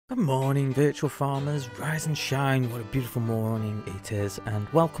Good morning, virtual farmers. Rise and shine. What a beautiful morning it is, and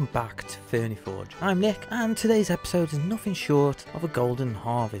welcome back to FernyFarm. I'm Nick, and today's episode is nothing short of a golden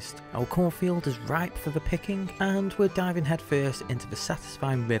harvest. Our cornfield is ripe for the picking, and we're diving headfirst into the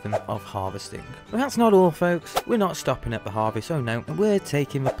satisfying rhythm of harvesting. But that's not all, folks. We're not stopping at the harvest, oh no. We're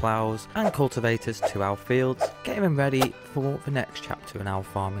taking the ploughs and cultivators to our fields, getting them ready for the next chapter in our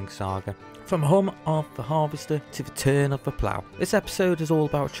farming saga. From hum of the harvester to the turn of the plough. This episode is all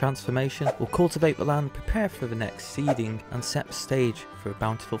about transformation. We'll cultivate the land, prepare for the next seeding, and set the stage for a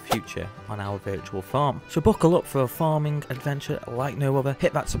bountiful future on our virtual farm. So buckle up for a farming adventure like no other.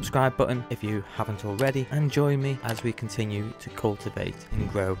 Hit that subscribe button if you haven't already, and join me as we continue to cultivate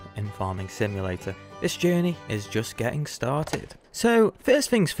and grow in Farming Simulator. This journey is just getting started. So first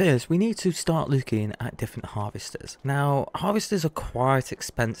things first, we need to start looking at different harvesters. Now, harvesters are quite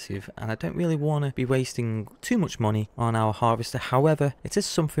expensive, and I don't really want to be wasting too much money on our harvester. However, it is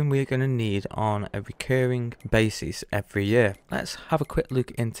something we're going to need on a recurring basis every year. Let's have a quick look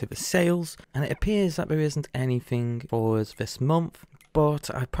into the sales, and it appears that there isn't anything for us this month.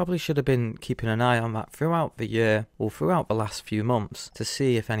 But I probably should have been keeping an eye on that throughout the year, or throughout the last few months, to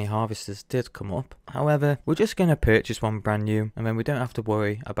see if any harvesters did come up. However, we're just going to purchase one brand new, and then we don't have to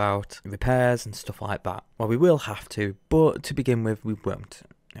worry about repairs and stuff like that. Well, we will have to, but to begin with, we won't.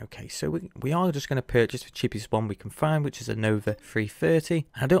 Okay, so we are just going to purchase the cheapest one we can find, which is a Nova 330.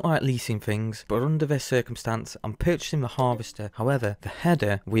 I don't like leasing things, but under this circumstance, I'm purchasing the harvester. However, the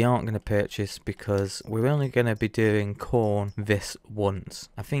header we aren't going to purchase because we're only going to be doing corn this once.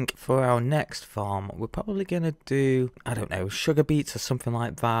 I think for our next farm, we're probably going to do, I don't know, sugar beets or something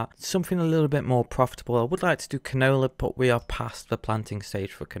like that. Something a little bit more profitable. I would like to do canola, but we are past the planting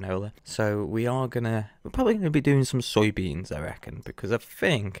stage for canola. So we're probably going to be doing some soybeans, I reckon, because I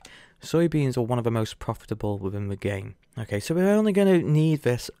think soybeans are one of the most profitable within the game. Okay, so we're only going to need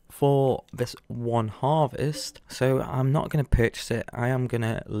this for this one harvest, so I'm not going to purchase it. I am going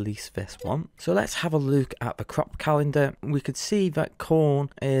to lease this one. So let's have a look at the crop calendar. We could see that corn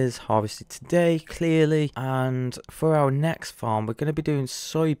is harvested today, clearly, and for our next farm, we're going to be doing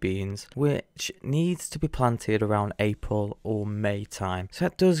soybeans, which needs to be planted around April or May time. So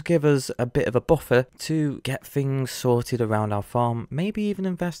that does give us a bit of a buffer to get things sorted around our farm, maybe even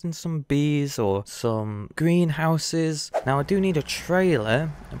invest in some bees or some greenhouses. Now I do need a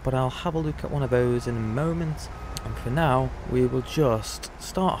trailer, but I'll have a look at one of those in a moment, and for now we will just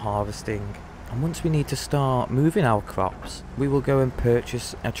start harvesting, and once we need to start moving our crops, we will go and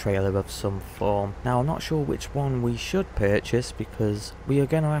purchase a trailer of some form. Now I'm not sure which one we should purchase, because we are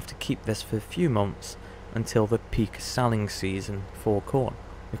going to have to keep this for a few months until the peak selling season for corn.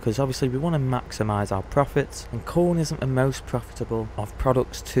 Because obviously we want to maximise our profits, and corn isn't the most profitable of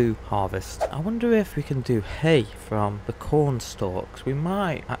products to harvest. I wonder if we can do hay from the corn stalks. We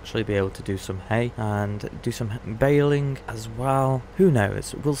might actually be able to do some hay and do some baling as well. Who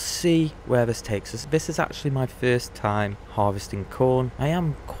knows? We'll see where this takes us. This is actually my first time harvesting corn. I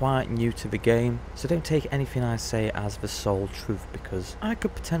am quite new to the game, so don't take anything I say as the sole truth, because I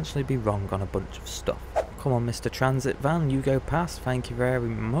could potentially be wrong on a bunch of stuff. Come on, Mr. Transit Van, you go past, thank you very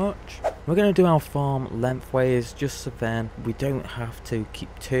much. We're going to do our farm lengthways, just so then we don't have to keep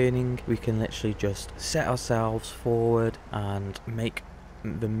turning. We can literally just set ourselves forward and make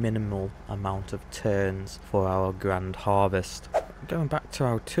the minimal amount of turns for our grand harvest. Going back to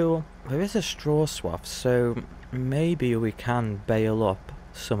our tool, there is a straw swath, so maybe we can bale up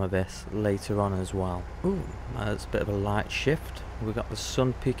some of this later on as well. Ooh, that's a bit of a light shift. We got the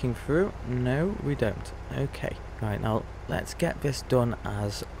sun peeking through. No, we don't. Okay, right, now let's get this done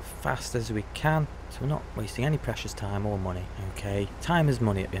as fast as we can, so we're not wasting any precious time or money. Okay, time is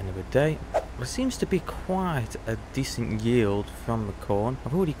money at the end of the day. There seems to be quite a decent yield from the corn.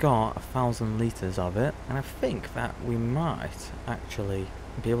 I've already got 1,000 litres of it, and I think that we might actually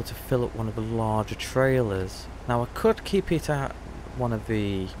be able to fill up one of the larger trailers. Now I could keep it at one of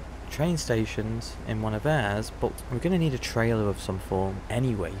the train stations in one of theirs, but we're going to need a trailer of some form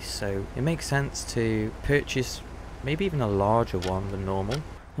anyway, so it makes sense to purchase maybe even a larger one than normal.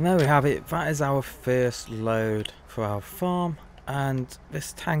 And there we have it. That is our first load for our farm, and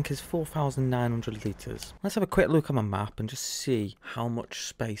this tank is 4,900 litres. Let's have a quick look on the map and just see how much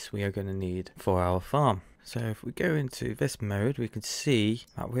space we are going to need for our farm. So if we go into this mode, we can see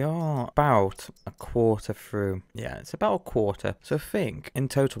that we are about a quarter through. Yeah, it's about a quarter. So I think in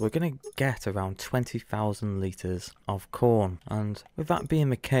total we're going to get around 20,000 litres of corn. And with that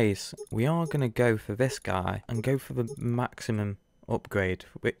being the case, we are going to go for this guy and go for the maximum upgrade,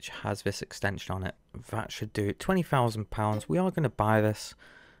 which has this extension on it. That should do it. £20,000. We are going to buy this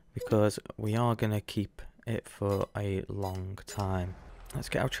because we are going to keep it for a long time. let's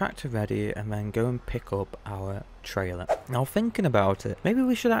get our tractor ready and then go and pick up our trailer. Now, thinking about it, maybe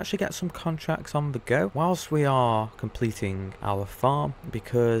we should actually get some contracts on the go whilst we are completing our farm,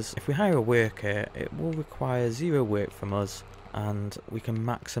 because if we hire a worker, it will require zero work from us and we can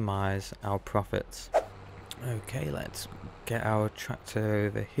maximize our profits. Okay, let's get our tractor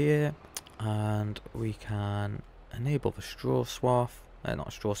over here and we can enable the straw swath,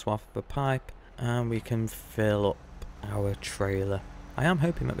 not straw swath, the pipe, and we can fill up our trailer. I am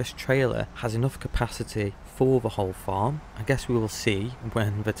hoping that this trailer has enough capacity for the whole farm. I guess we will see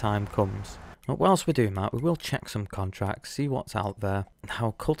when the time comes. But whilst we're doing that, we will check some contracts, see what's out there.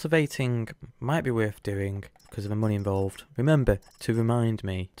 How cultivating might be worth doing because of the money involved. Remember to remind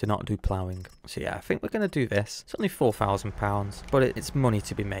me to not do ploughing. So yeah, I think we're going to do this. It's only £4,000, but it's money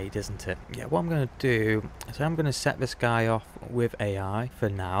to be made, isn't it? Yeah, what I'm going to do is I'm going to set this guy off with AI for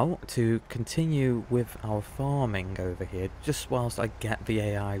now to continue with our farming over here, just whilst I get the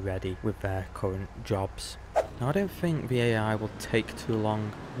AI ready with their current jobs. Now, I don't think the AI will take too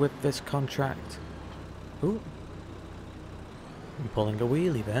long with this contract. Ooh. I'm pulling a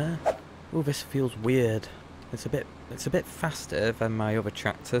wheelie there. Ooh, this feels weird. It's a bit faster than my other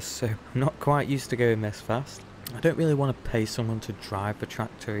tractors, so I'm not quite used to going this fast. I don't really want to pay someone to drive the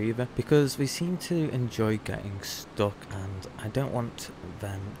tractor either, because they seem to enjoy getting stuck, and I don't want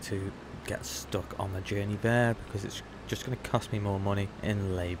them to get stuck on the journey there, because it's just going to cost me more money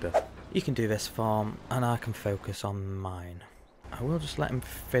in labour. You can do this farm, and I can focus on mine. I will just let him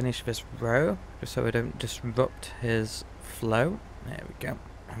finish this row, just so I don't disrupt his flow. There we go.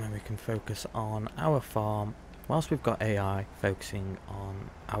 And then we can focus on our farm whilst we've got AI focusing on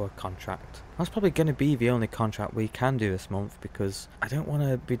our contract. That's probably going to be the only contract we can do this month, because I don't want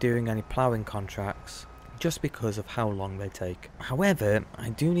to be doing any ploughing contracts just because of how long they take. However, I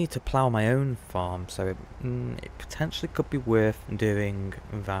do need to plough my own farm, so it potentially could be worth doing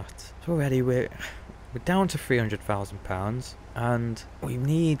that. So already we're down to £300,000, and we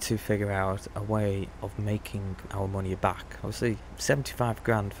need to figure out a way of making our money back. Obviously, 75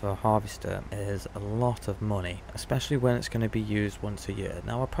 grand for a harvester is a lot of money, especially when it's going to be used once a year.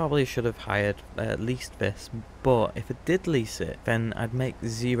 Now, I probably should have hired at least this, but if I did lease it, then I'd make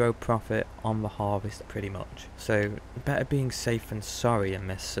zero profit on the harvest pretty much. So, better being safe than sorry in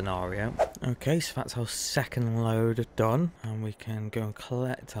this scenario. Okay, so that's our second load done, and we can go and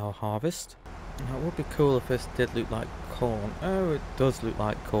collect our harvest. Now, it would be cool if this did look like corn. Oh, it does look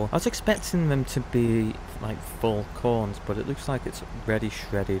like corn. I was expecting them to be like full corns, but it looks like it's ready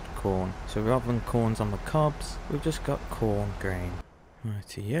shredded corn. So rather than corns on the cobs, we've just got corn grain.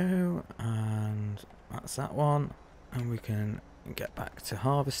 Rightio, and that's that one. And we can get back to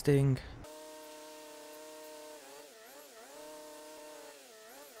harvesting.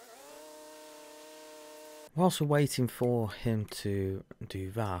 Whilst we're waiting for him to do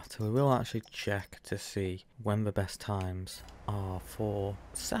that, we will actually check to see when the best times are for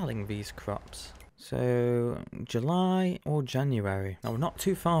selling these crops. So, July or January. Now, we're not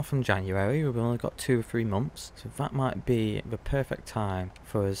too far from January, we've only got 2 or 3 months, so that might be the perfect time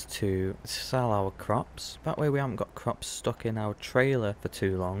for us to sell our crops. That way we haven't got crops stuck in our trailer for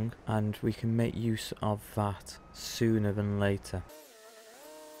too long, and we can make use of that sooner than later.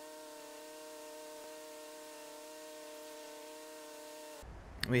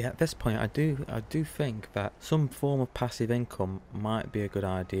 Yeah, at this point I do think that some form of passive income might be a good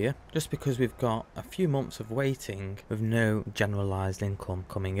idea, just because we've got a few months of waiting with no generalised income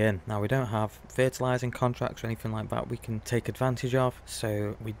coming in. Now, we don't have fertilising contracts or anything like that we can take advantage of,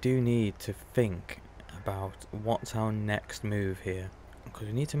 so we do need to think about what's our next move here, because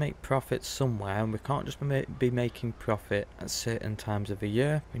we need to make profit somewhere, and we can't just be making profit at certain times of the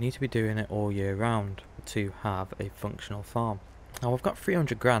year. We need to be doing it all year round to have a functional farm. Now, I've got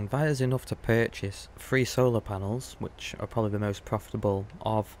 300 grand, that is enough to purchase 3 solar panels, which are probably the most profitable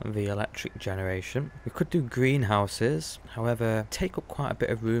of the electric generation. We could do greenhouses, however, take up quite a bit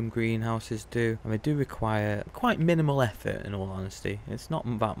of room, greenhouses do, and they do require quite minimal effort, in all honesty. It's not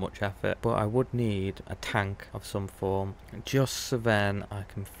that much effort, but I would need a tank of some form, just so then I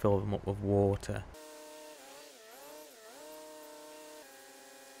can fill them up with water.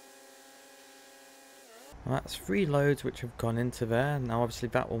 That's 3 loads which have gone into there. Now, obviously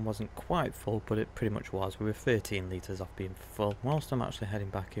that one wasn't quite full, but it pretty much was. We were 13 litres off being full. Whilst I'm actually heading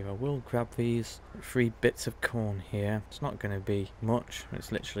back here, I will grab these 3 bits of corn here. It's not going to be much.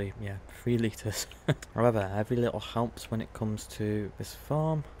 It's literally, yeah, 3 litres. However, every little helps when it comes to this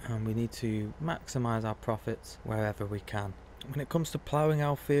farm, and we need to maximise our profits wherever we can. When it comes to ploughing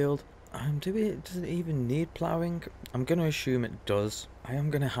our field, does it even need ploughing? I'm going to assume it does, I am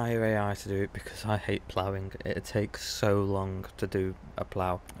going to hire AI to do it because I hate ploughing. It takes so long to do a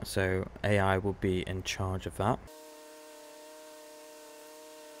plough, so AI will be in charge of that.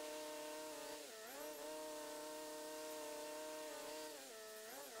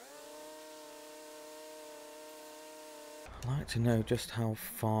 I'd like to know just how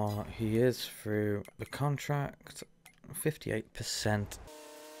far he is through the contract. 58%.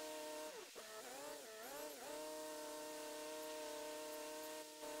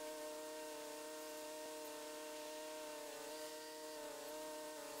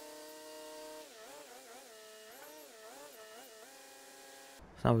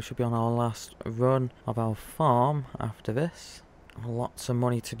 So we should be on our last run of our farm after this. Lots of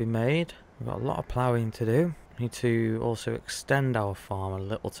money to be made. We've got a lot of ploughing to do. We need to also extend our farm a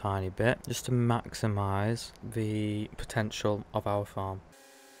little tiny bit just to maximise the potential of our farm.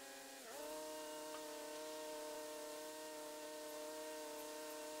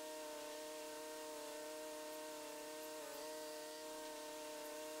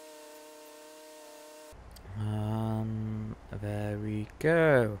 There we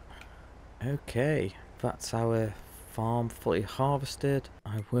go. Okay, that's our farm fully harvested.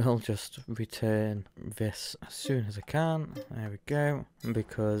 I will just return this as soon as I can. There we go.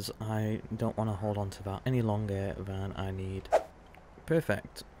 Because I don't want to hold on to that any longer than I need.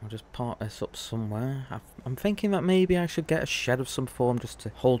 Perfect. I'll just park this up somewhere. I'm thinking that maybe I should get a shed of some form just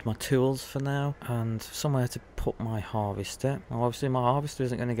to hold my tools for now, and somewhere to put my harvester. Now obviously my harvester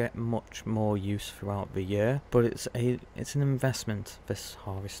isn't going to get much more use throughout the year, but it's an investment, this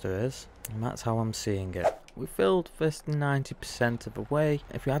harvester is, and that's how I'm seeing it. We filled this 90% of the way.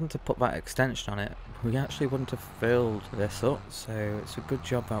 If we hadn't to put that extension on it, we actually wouldn't have filled this up, so it's a good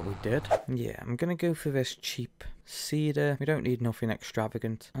job that we did. Yeah, I'm going to go for this cheap cedar. We don't need nothing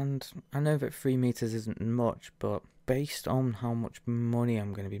extravagant, and I know that 3 meters isn't much, but based on how much money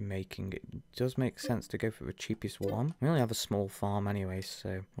I'm going to be making, it does make sense to go for the cheapest one. We only have a small farm anyway,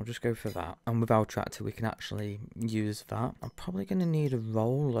 so we'll just go for that. And with our tractor we can actually use that. I'm probably going to need a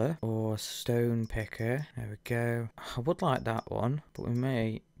roller or a stone picker. There we go. I would like that one, but we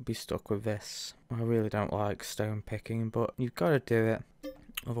may be stuck with this. I really don't like stone picking, but you've got to do it.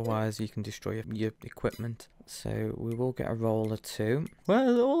 Otherwise you can destroy your equipment. So we will get a roller too.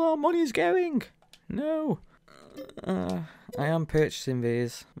 Well, all our money's going. No. I am purchasing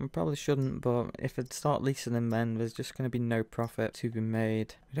these. I probably shouldn't, but if I start leasing them, then there's just going to be no profit to be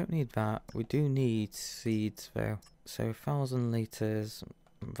made. We don't need that. We do need seeds though. So 1,000 litres.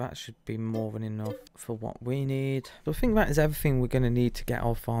 That should be more than enough for what we need. So I think that is everything we're going to need to get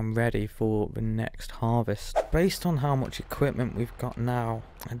our farm ready for the next harvest. Based on how much equipment we've got now,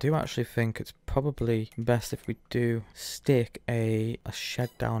 I do actually think it's probably best if we do stick a shed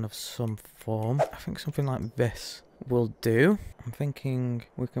down of some form. I think something like this will do. I'm thinking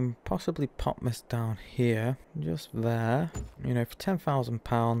we can possibly pop this down here, just there. You know, for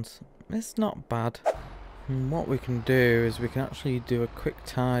 £10,000, it's not bad. And what we can do is we can actually do a quick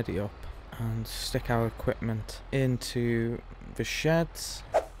tidy up and stick our equipment into the sheds.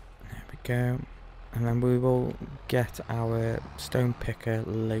 There we go. And then we will get our stone picker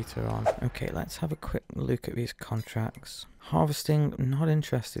later on. Okay, let's have a quick look at these contracts. Harvesting, not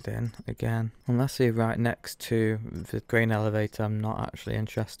interested in, again. Unless they're right next to the grain elevator, I'm not actually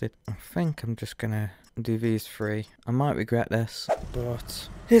interested. I think I'm just gonna do these 3. I might regret this, but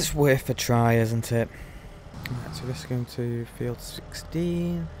it's worth a try, isn't it? Right, so this is going to field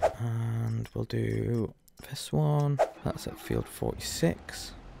 16, and we'll do this one. That's at field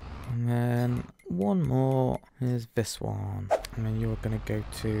 46. And then one more is this one. And then you're going to go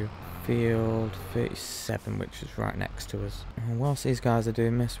to field 37, which is right next to us. And whilst these guys are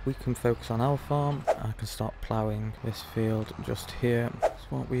doing this, we can focus on our farm. I can start ploughing this field just here.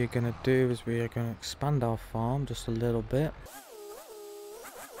 So what we are going to do is we are going to expand our farm just a little bit.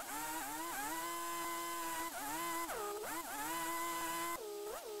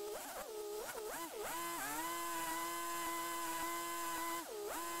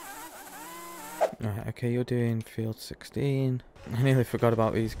 Right, okay, you're doing field 16. I nearly forgot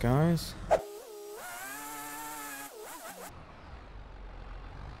about these guys.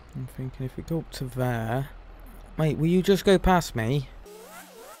 I'm thinking if we go up to there... Wait, will you just go past me?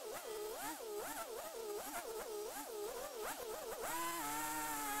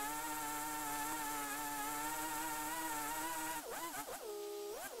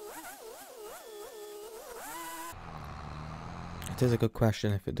 It is a good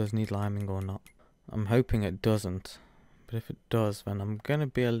question if it does need liming or not. I'm hoping it doesn't, but if it does, then I'm going to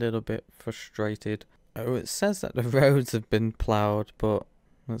be a little bit frustrated. Oh, it says that the roads have been ploughed, but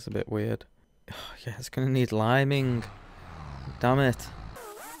that's a bit weird. Oh, yeah, it's going to need liming. Damn it.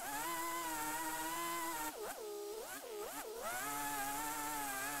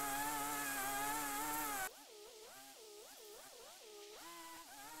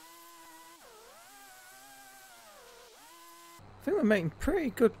 I think we're making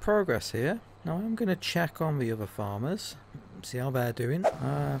pretty good progress here. Now I'm going to check on the other farmers, see how they're doing.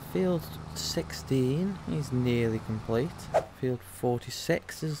 Field 16 is nearly complete. Field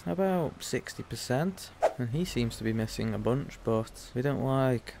 46 is about 60%. And he seems to be missing a bunch, but we don't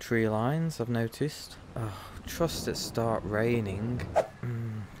like tree lines, I've noticed. Oh, trust it start raining.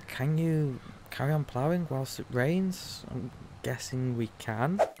 Can you carry on ploughing whilst it rains? I'm guessing we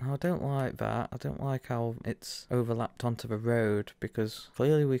can. I don't like that. I don't like how it's overlapped onto the road, because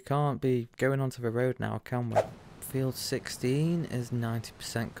clearly we can't be going onto the road now, can we? Field 16 is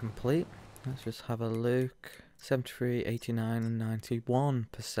 90% complete. Let's just have a look. 73, 89 and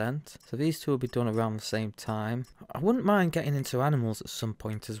 91%. So these two will be done around the same time. I wouldn't mind getting into animals at some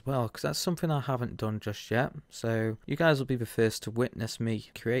point as well, because that's something I haven't done just yet. So you guys will be the first to witness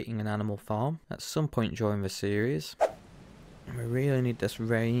me creating an animal farm at some point during the series. We really need this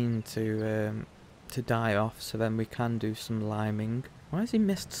rain to die off, so then we can do some liming. Why has he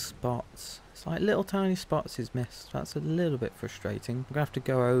missed spots? It's like little tiny spots he's missed. That's a little bit frustrating. I'm gonna have to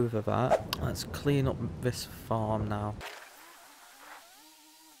go over that. Let's clean up this farm now.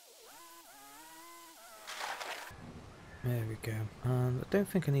 There we go. And I don't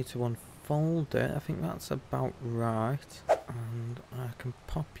think I need to unfold it. I think that's about right. And I can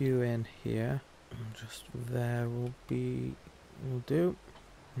pop you in here. And just there will do.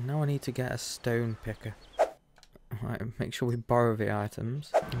 Now I need to get a stone picker. Right, make sure we borrow the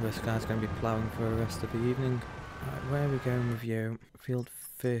items. This guy's going to be ploughing for the rest of the evening. Right, where are we going with you? Field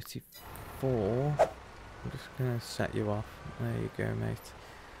 34. I'm just going to set you off. There you go, mate.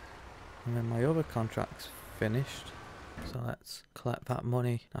 And then my other contract's finished. So let's collect that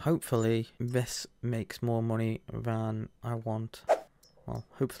money. Now, hopefully this makes more money than I want. Well,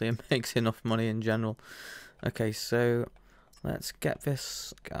 hopefully it makes enough money in general. Okay, so let's get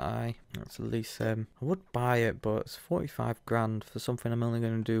this guy. Let's lease him. I would buy it, but it's 45 grand for something I'm only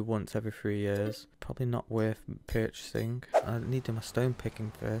going to do once every 3 years. Probably not worth purchasing. I need to do my stone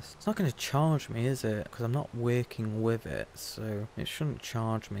picking first. It's not going to charge me, is it? Because I'm not working with it, so it shouldn't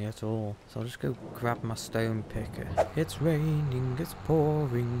charge me at all. So I'll just go grab my stone picker. It's raining, it's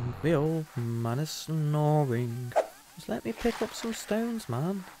pouring, the old man is snoring. Just let me pick up some stones,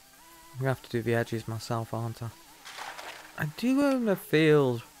 man. I'm going to have to do the edges myself, aren't I? I do own a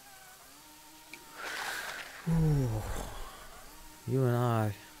field. Ooh. You and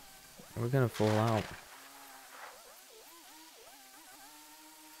I, we're going to fall out.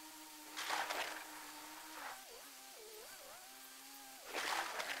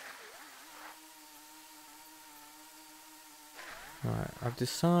 Right, I've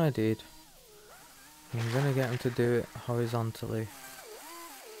decided I'm going to get him to do it horizontally.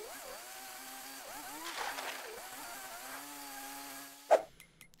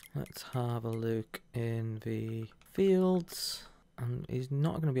 Let's have a look in the fields, and he's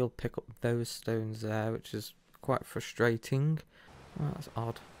not going to be able to pick up those stones there, which is quite frustrating. Well, that's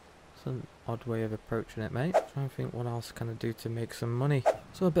odd. It's an odd way of approaching it, mate. Trying to think what else can I do to make some money.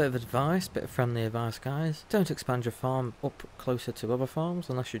 So a bit of advice, bit of friendly advice, guys. Don't expand your farm up closer to other farms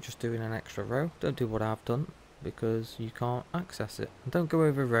unless you're just doing an extra row. Don't do what I've done, because you can't access it. And don't go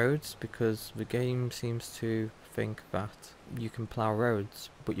over roads, because the game seems to think that you can plough roads,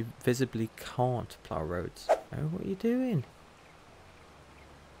 but you visibly can't plough roads. Oh, what are you doing?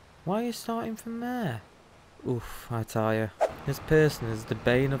 Why are you starting from there? Oof, I tell you. This person is the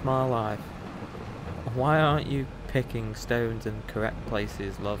bane of my life. Why aren't you picking stones in correct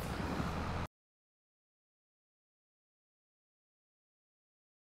places, love?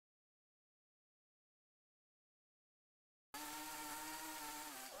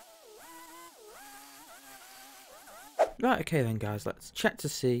 Right, okay then guys, let's check to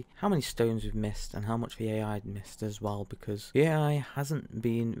see how many stones we've missed and how much the AI missed as well, because the AI hasn't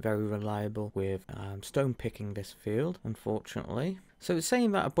been very reliable with stone picking this field, unfortunately. So it's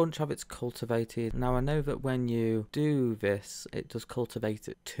saying that a bunch of it's cultivated. Now I know that when you do this, it does cultivate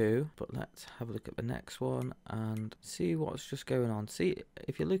it too, but let's have a look at the next one and see what's just going on. See,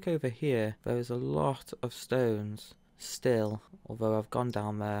 if you look over here, there's a lot of stones still, although I've gone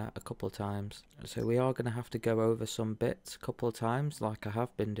down there a couple of times. So we are going to have to go over some bits a couple of times, like I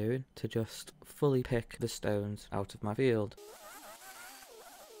have been doing, to just fully pick the stones out of my field.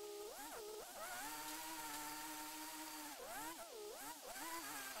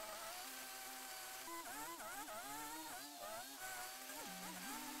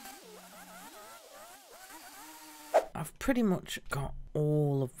 I've pretty much got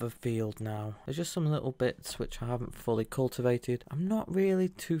all of the field now. There's just some little bits which I haven't fully cultivated. I'm not really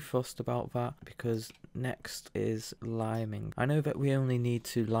too fussed about that because next is liming. I know that we only need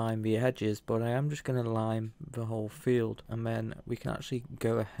to lime the edges, but I am just going to lime the whole field, and then we can actually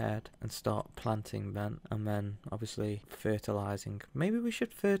go ahead and start planting then, and then obviously fertilizing. Maybe we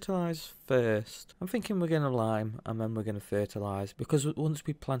should fertilize first. I'm thinking we're going to lime and then we're going to fertilize, because once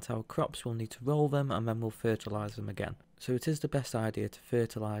we plant our crops we'll need to roll them and then we'll fertilize them again. So it is the best idea to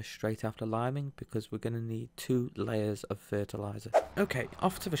fertilise straight after liming, because we're going to need 2 layers of fertiliser. Okay,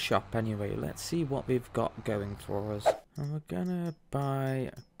 off to the shop anyway. Let's see what we've got going for us. And we're going to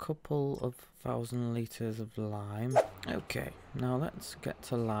buy a couple of 1,000 litres of lime. Okay, now let's get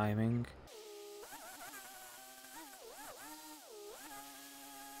to liming.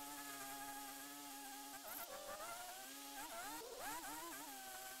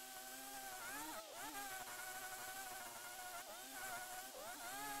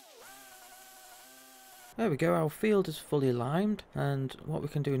 There we go, our field is fully limed, and what we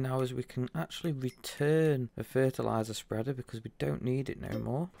can do now is we can actually return the fertiliser spreader because we don't need it no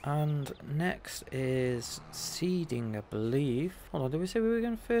more. And next is seeding, I believe. Hold on, did we say we were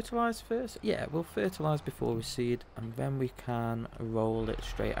going to fertilise first? Yeah, we'll fertilise before we seed, and then we can roll it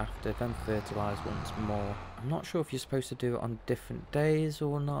straight after, then fertilise once more. I'm not sure if you're supposed to do it on different days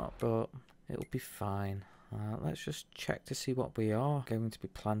or not, but it'll be fine. Let's just check to see what we are going to be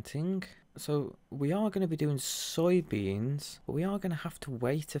planting. So we are going to be doing soybeans, but we are going to have to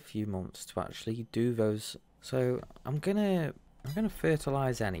wait a few months to actually do those. So I'm gonna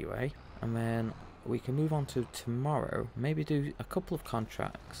fertilize anyway, and then we can move on to tomorrow. Maybe do a couple of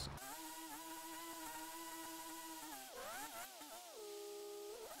contracts.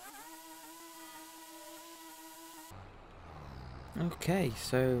 Okay,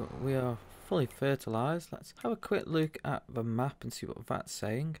 so we are fully fertilized. Let's have a quick look at the map and see what that's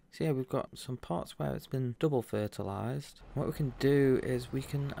saying. So yeah, we've got some parts where it's been double fertilized. What we can do is we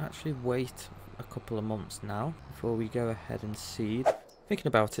can actually wait a couple of months now before we go ahead and seed. Thinking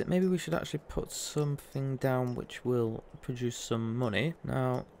about it, maybe we should actually put something down which will produce some money.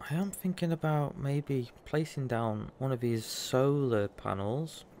 Now, I am thinking about maybe placing down one of these solar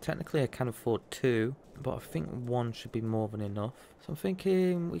panels. Technically I can afford 2, but I think 1 should be more than enough. So I'm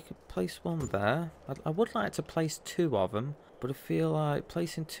thinking we could place one there. I would like to place 2 of them, but I feel like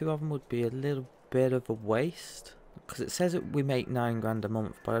placing 2 of them would be a little bit of a waste. Because it says that we make 9 grand a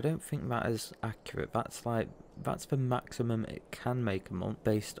month, but I don't think that is accurate. That's the maximum it can make a month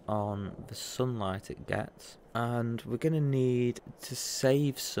based on the sunlight it gets. And we're going to need to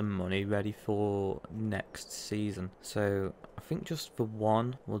save some money ready for next season. So I think just the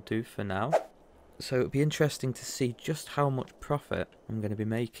 1 will do for now. So it'll be interesting to see just how much profit I'm going to be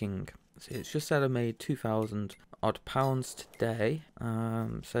making. So it's just said I made 2,000 odd pounds today.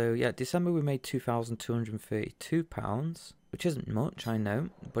 So yeah, December we made £2,232, which isn't much, I know,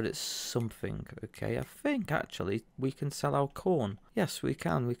 but it's something. Okay, I think actually we can sell our corn. Yes, we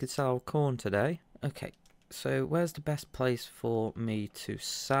can. We could sell our corn today. Okay, so where's the best place for me to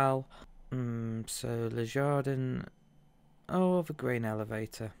sell? So Le Jardin. Oh, the grain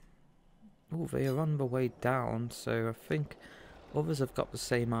elevator. Oh, they are on the way down, so I think others have got the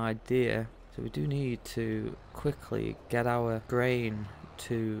same idea. So we do need to quickly get our grain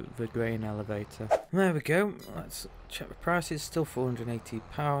to the grain elevator. There we go. Let's check the prices. Still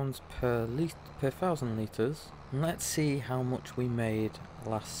 £480 per 1,000 litres. And let's see how much we made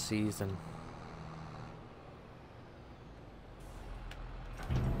last season.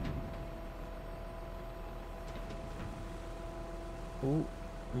 Oh,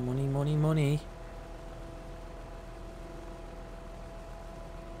 money, money, money.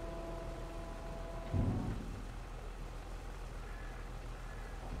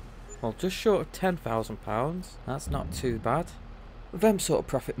 Well, just short of £10,000. That's not too bad. With them sort of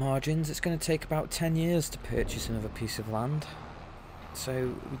profit margins, it's going to take about 10 years to purchase another piece of land.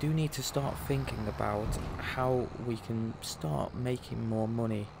 So we do need to start thinking about how we can start making more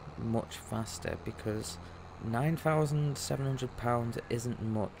money much faster, because £9,700 isn't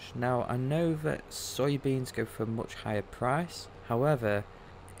much. Now, I know that soybeans go for a much higher price. However,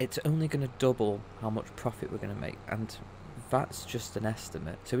 it's only going to double how much profit we're going to make, and that's just an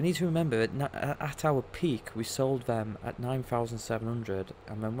estimate. So we need to remember that at our peak we sold them at 9,700,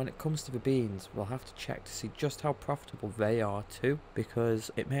 and then when it comes to the beans we'll have to check to see just how profitable they are too,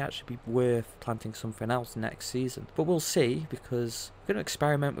 because it may actually be worth planting something else next season. But we'll see, because we're going to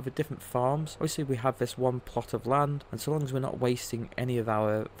experiment with the different farms. Obviously we have this one plot of land, and so long as we're not wasting any of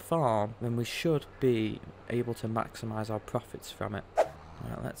our farm, then we should be able to maximise our profits from it.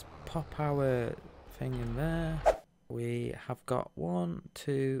 Right, let's pop our thing in there. we have got 1,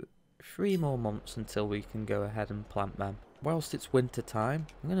 2, 3 more months until we can go ahead and plant them. Whilst it's winter time,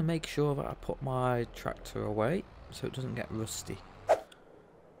 I'm going to make sure that I put my tractor away so it doesn't get rusty.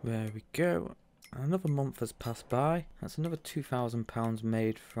 There we go. Another month has passed by. That's another £2,000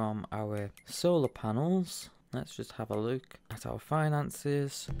 made from our solar panels. Let's just have a look at our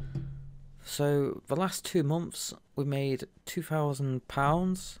finances. So the last 2 months we made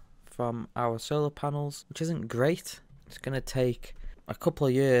 £2,000 from our solar panels, which isn't great. It's going to take a couple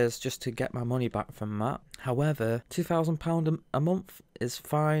of years just to get my money back from that. However, £2,000 a month is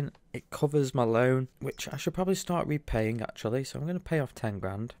fine. It covers my loan, which I should probably start repaying actually. So I'm going to pay off 10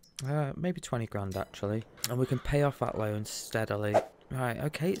 grand, maybe 20 grand actually, and we can pay off that loan steadily. Right,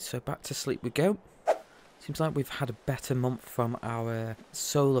 okay, so back to sleep we go. Seems like we've had a better month from our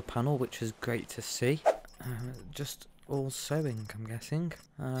solar panel, which is great to see. Just all sowing, I'm guessing.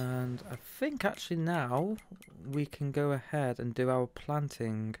 And I think actually now we can go ahead and do our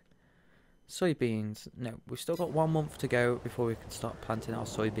planting soybeans. No, we've still got 1 month to go before we can start planting our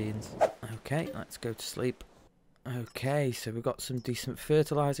soybeans. Okay, let's go to sleep. Okay, so we've got some decent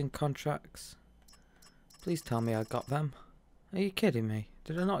fertilizing contracts. Please tell me I got them. Are you kidding me?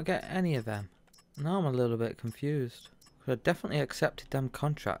 Did I not get any of them? Now I'm a little bit confused. I definitely accepted them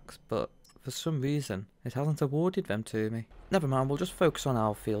contracts, but for some reason it hasn't awarded them to me. Never mind, we'll just focus on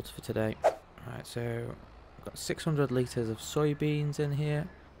our fields for today. Alright, so we've got 600 litres of soybeans in here,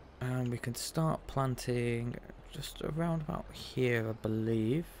 and we can start planting just around about here, I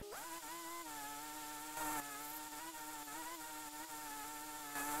believe.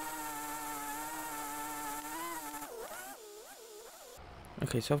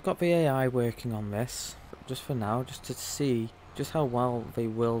 Okay, so I've got the AI working on this, just for now, just to see just how well they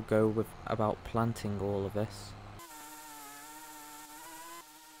will go with about planting all of this.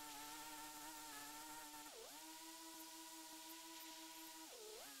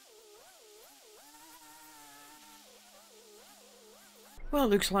 Well, it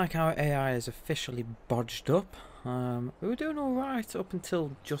looks like our AI is officially bodged up. We were doing alright up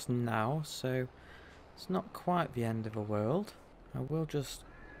until just now, so it's not quite the end of the world. I will just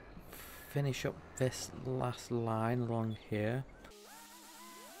finish up this last line along here.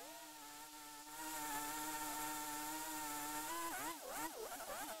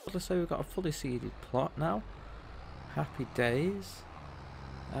 So we've got a fully seeded plot now. Happy days.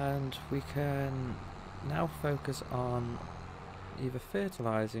 And we can now focus on either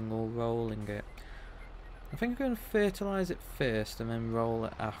fertilizing or rolling it. I think I'm going to fertilize it first and then roll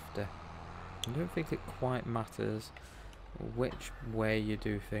it after. I don't think it quite matters which way you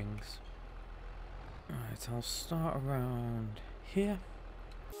do things. Right, I'll start around here.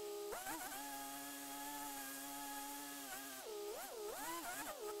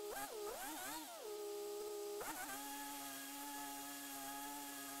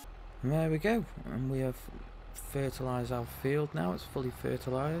 And there we go, and we have fertilised our field now. It's fully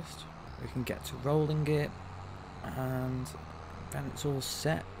fertilised. We can get to rolling it, and then it's all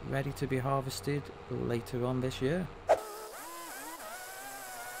set, ready to be harvested later on this year.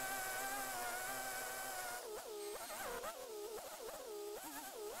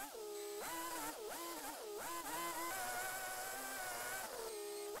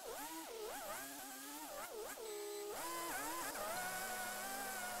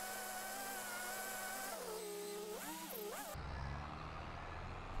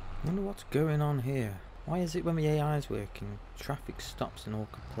 I wonder what's going on here. Why is it when the AI is working, traffic stops in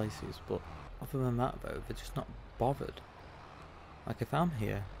awkward places, but other than that though, they're just not bothered? Like if I'm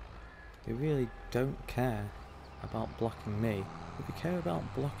here, they really don't care about blocking me, but they care about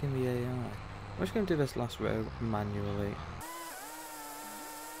blocking the AI. I'm just going to do this last row manually.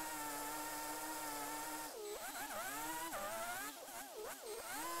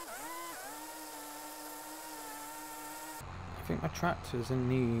 I think my tractor's in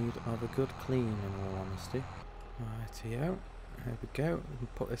need of a good clean, in all honesty. Rightio, there we go, we can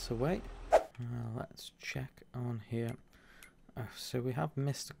put this away. Let's check on here. So we have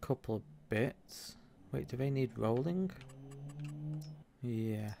missed a couple of bits. Wait, do they need rolling?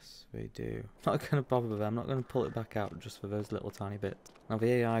 Yes, they do. Not going to bother with them, I'm not going to pull it back out just for those little tiny bits. Now the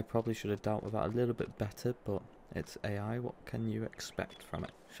AI probably should have dealt with that a little bit better, but it's AI, what can you expect from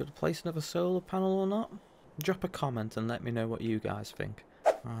it? Should I place another solar panel or not? Drop a comment and let me know what you guys think.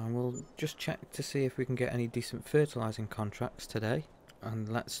 We'll just check to see if we can get any decent fertilizing contracts today, and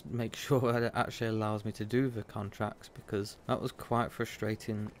let's make sure that it actually allows me to do the contracts, because that was quite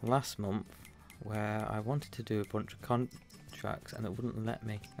frustrating last month where I wanted to do a bunch of contracts and it wouldn't let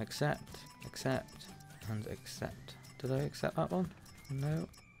me. Accept, accept, and accept. Did I accept that one? No.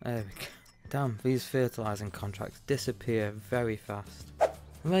 There we go. Damn, these fertilising contracts disappear very fast.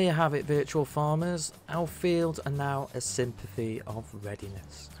 And there you have it, virtual farmers. Our fields are now a sympathy of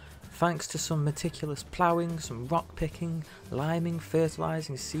readiness. Thanks to some meticulous ploughing, some rock picking, liming,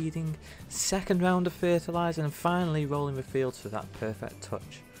 fertilising, seeding, second round of fertilising, and finally rolling the fields for that perfect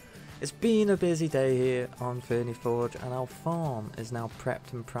touch. It's been a busy day here on FernyFarm, and our farm is now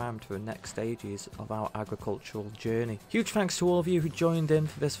prepped and primed for the next stages of our agricultural journey. Huge thanks to all of you who joined in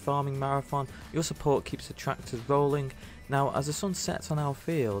for this farming marathon. Your support keeps the tractors rolling. Now, as the sun sets on our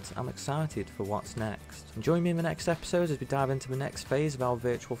fields, I'm excited for what's next. And join me in the next episode as we dive into the next phase of our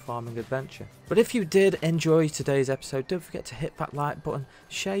virtual farming adventure. But if you did enjoy today's episode, don't forget to hit that like button,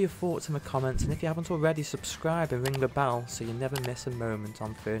 share your thoughts in the comments, and if you haven't already, subscribe and ring the bell so you never miss a moment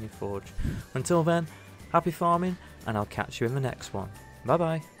on FernyFarm. Until then, happy farming, and I'll catch you in the next one. Bye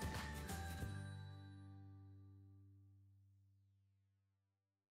bye.